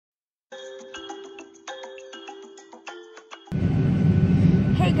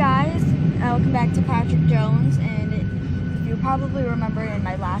guys, welcome back to Patrick Jones, and you probably remember in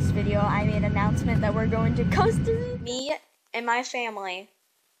my last video I made an announcement that we're going to Costa Rica. Me and my family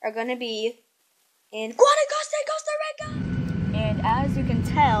are going to be in Guanacaste, Costa Rica! And as you can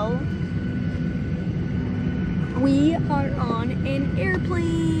tell, we are on an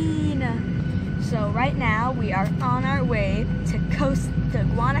airplane. So right now we are on our way to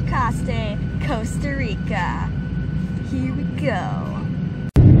Guanacaste, Costa Rica. Here we go.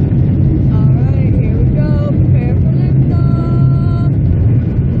 Alright, here we go. Prepare for liftoff.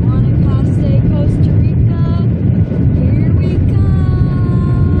 Guanacaste, Costa Rica. Here we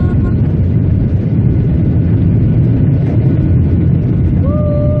come.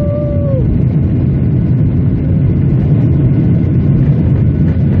 Woo!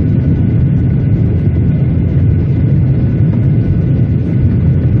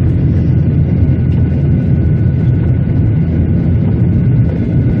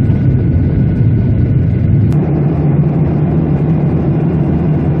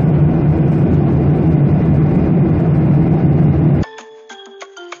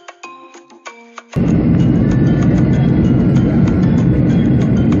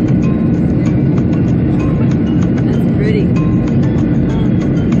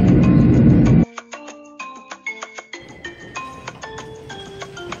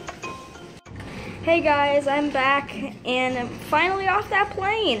 Hey guys, I'm back and I'm finally off that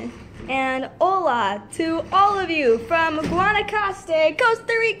plane. And hola to all of you from Guanacaste,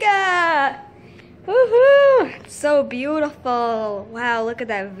 Costa Rica! Woohoo! It's so beautiful. Wow, look at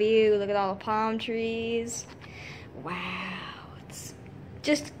that view. Look at all the palm trees. Wow, it's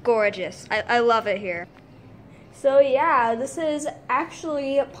just gorgeous. I love it here. So yeah, this is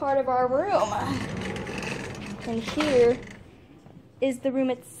actually a part of our room. And here is the room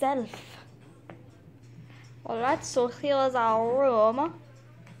itself. Alright, so here's our room.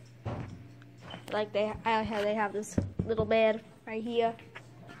 Like they have this little bed right here.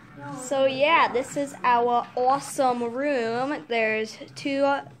 So yeah, this is our awesome room. There's two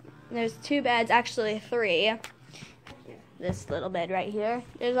beds, actually three. This little bed right here.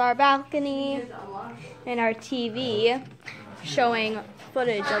 There's our balcony and our TV showing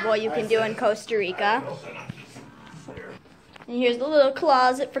footage of what you can do in Costa Rica. And here's the little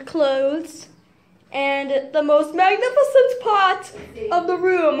closet for clothes. And the most magnificent part of the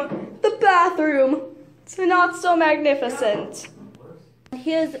room, the bathroom. It's not so magnificent.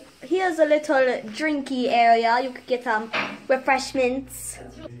 Here's a little drinky area. You could get some refreshments.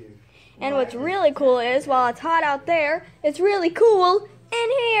 And what's really cool is, while it's hot out there, it's really cool in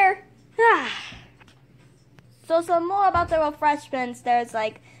here. So some more about the refreshments. There's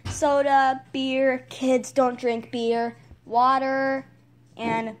like soda, beer, kids don't drink beer, water,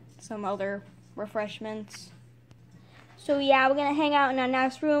 and some other refreshments. So yeah, we're gonna hang out in our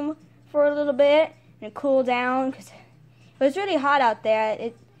nice room for a little bit and cool down because it was really hot out there.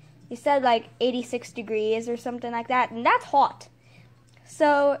 It said like 86 degrees or something like that, and that's hot.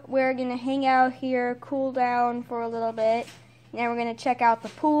 So we're gonna hang out here, cool down for a little bit, and then we're gonna check out the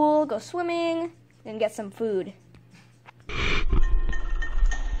pool, go swimming, and get some food.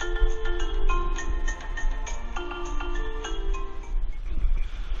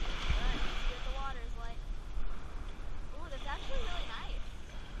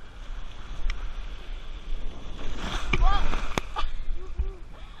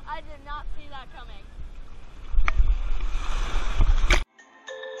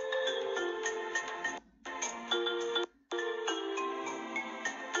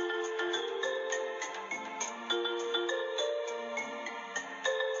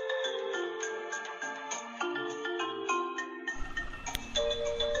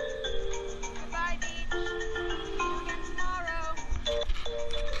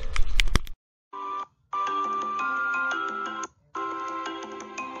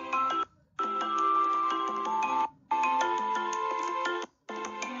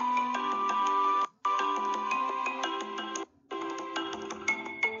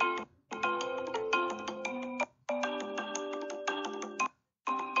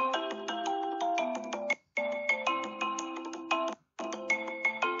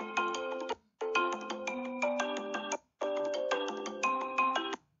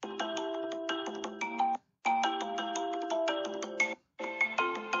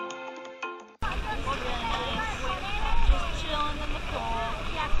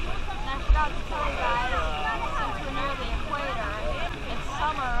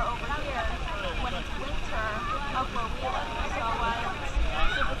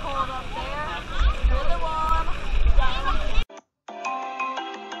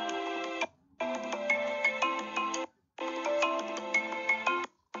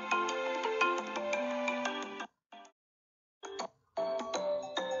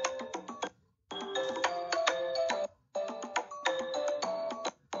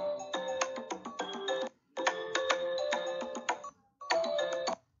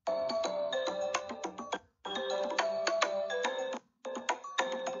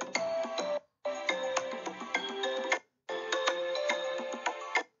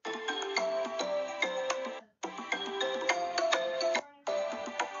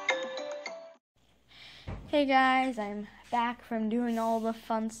 Hey guys, I'm back from doing all the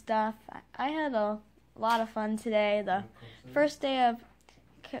fun stuff. I had a lot of fun today. The first day of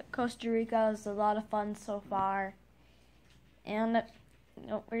Costa Rica was a lot of fun so far. And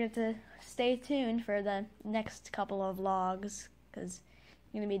we're going to stay tuned for the next couple of vlogs because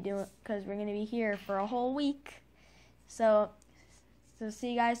we're going to be here for a whole week. So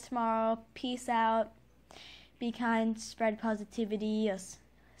see you guys tomorrow. Peace out. Be kind. Spread positivity.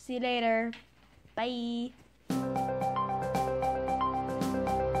 See you later. Bye.